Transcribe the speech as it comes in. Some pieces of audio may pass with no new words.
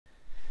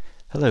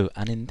Hello,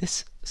 and in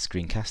this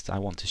screencast I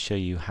want to show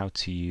you how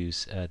to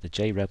use the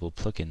JRebel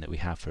plugin that we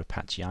have for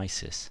Apache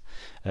Isis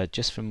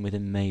just from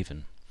within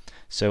Maven.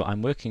 So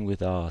I'm working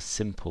with our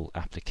simple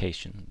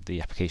application, the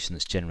application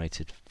that's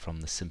generated from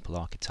the simple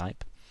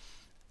archetype,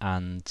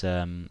 and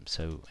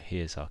so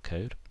here's our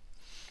code.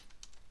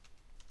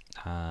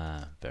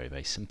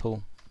 Very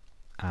simple,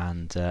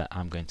 and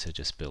I'm going to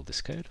just build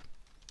this code,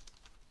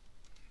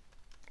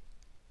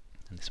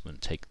 and this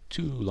won't take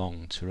too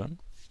long to run.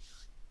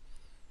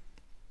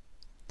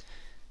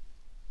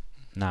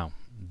 Now,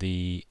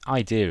 the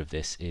idea of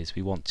this is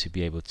we want to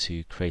be able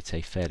to create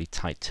a fairly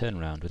tight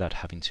turnaround without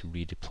having to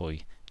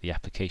redeploy the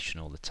application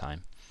all the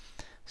time.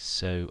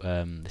 So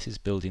this is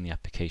building the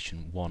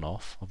application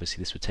one-off.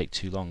 Obviously this would take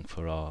too long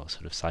for our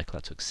sort of cycle.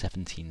 That took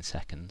 17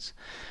 seconds.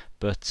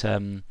 But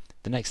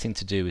the next thing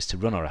to do is to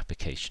run our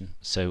application.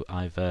 So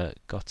I've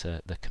got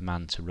the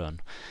command to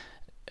run.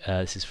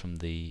 This is from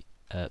the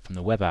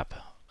web app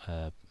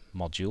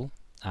module,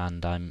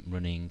 and I'm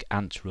running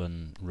ant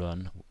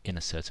run in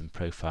a certain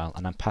profile,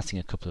 and I'm passing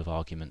a couple of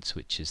arguments,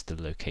 which is the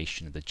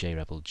location of the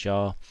JRebel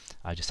jar.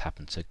 I just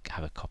happen to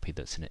have a copy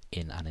that's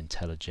in an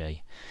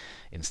IntelliJ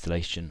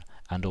installation,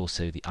 and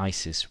also the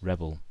Isis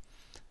JRebel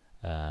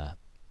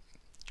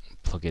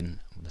plugin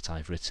that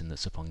I've written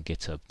that's up on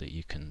GitHub that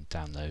you can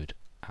download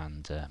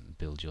and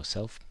build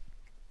yourself.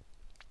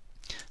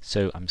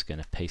 So I'm just going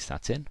to paste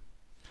that in,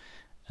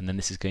 and then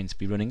this is going to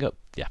be running up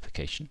the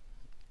application.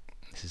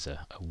 This is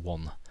a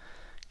one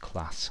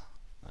class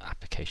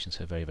application,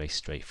 so very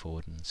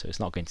straightforward, and so it's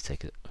not going to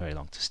take very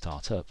long to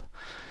start up.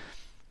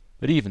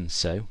 But even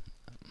so,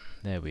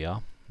 there we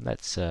are.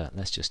 Let's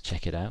just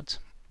check it out.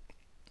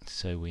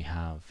 So we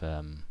have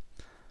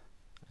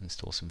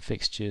install some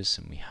fixtures,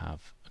 and we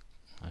have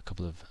a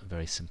couple of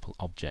very simple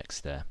objects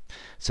there.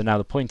 So now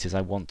the point is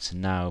I want to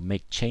now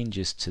make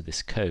changes to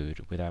this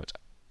code without,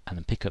 and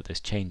then pick up those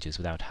changes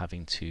without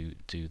having to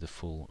do the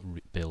full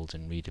build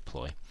and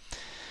redeploy.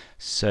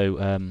 So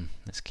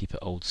let's keep it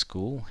old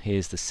school.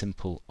 Here's the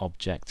simple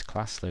object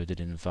class loaded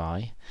in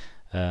Vi,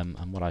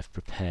 and what I've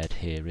prepared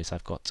here is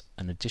I've got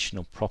an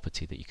additional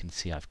property that you can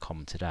see I've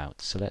commented out.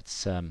 So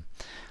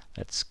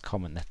let's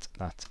comment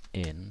that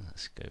in.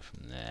 Let's go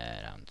from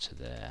there down to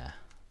there.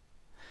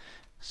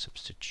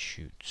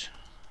 Substitute.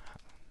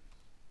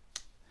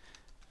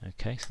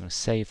 Okay, so I'm going to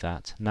save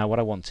that. Now what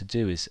I want to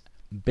do is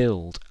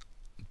build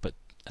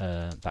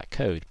that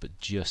code, but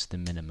just the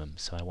minimum.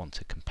 So I want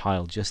to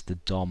compile just the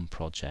DOM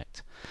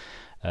project,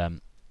 and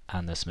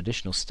there's some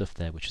additional stuff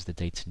there, which is the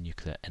data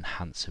nuclear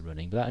enhancer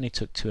running, but that only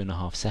took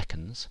 2.5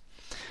 seconds.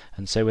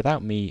 And so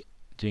without me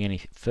doing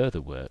any further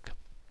work,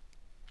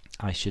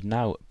 I should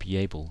now be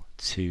able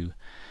to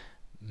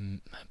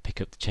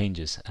pick up the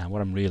changes. And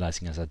what I'm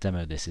realizing as I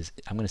demo this is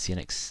I'm going to see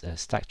a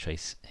stack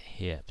trace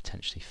here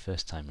potentially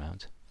first time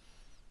round.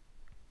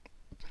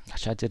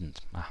 Actually I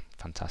didn't.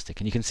 Fantastic.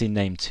 And you can see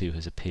name 2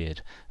 has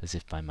appeared as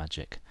if by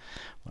magic.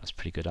 Well, that's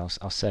pretty good.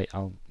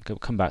 I'll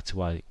come back to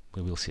why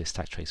we will see a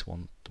stack trace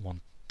one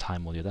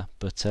time or the other.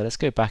 But let's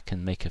go back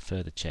and make a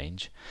further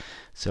change.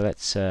 So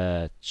let's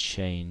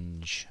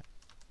change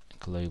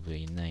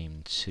globally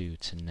name 2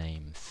 to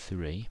name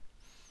 3,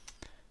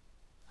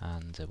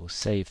 and we'll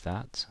save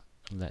that.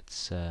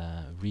 Let's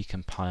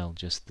recompile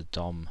just the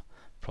DOM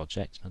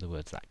project, in other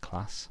words that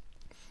class,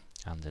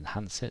 and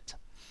enhance it.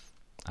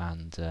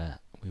 And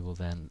we will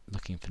then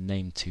looking for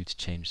name 2 to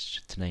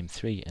change to name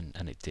 3,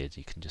 and it did.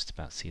 You can just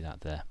about see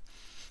that there.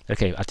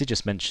 Okay, I did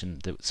just mention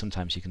that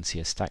sometimes you can see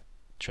a stack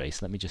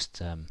trace. Let me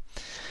just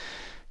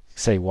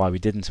say why we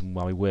didn't and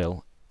why we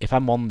will. If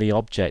I'm on the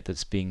object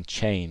that's being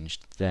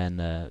changed, then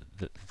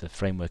the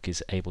framework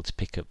is able to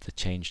pick up the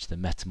change to the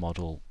meta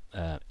model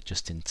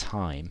just in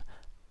time.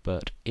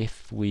 But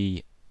if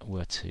we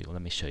were to, well,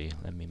 let me show you.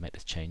 Let me make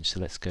the change. So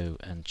let's go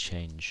and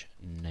change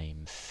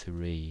name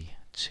 3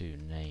 to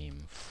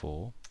name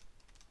 4,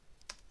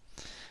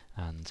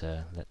 and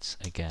let's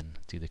again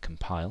do the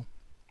compile.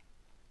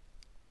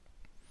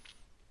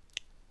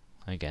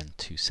 Again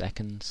 2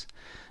 seconds.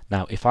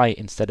 Now if I,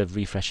 instead of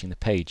refreshing the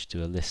page,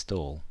 do a list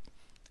all,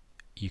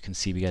 you can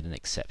see we get an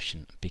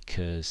exception,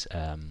 because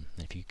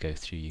if you go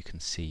through you can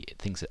see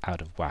things are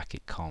out of whack.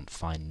 It can't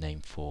find name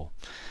 4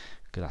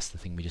 because that's the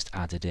thing we just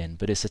added in,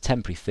 but it's a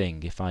temporary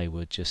thing. If I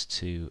were just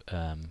to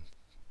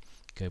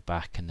go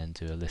back and then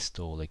do a list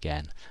all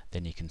again,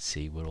 then you can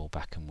see we're all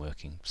back and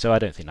working. So I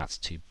don't think that's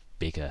too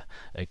big a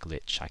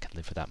glitch. I can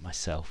live with that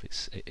myself.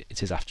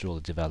 It is after all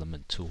a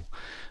development tool,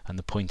 and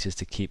the point is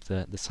to keep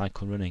the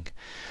cycle running.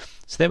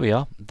 So there we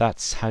are.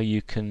 That's how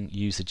you can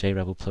use the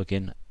JRebel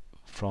plugin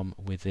from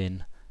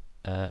within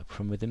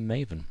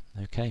Maven.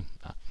 Okay,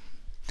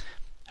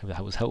 hope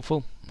that was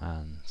helpful,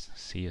 and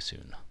see you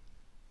soon.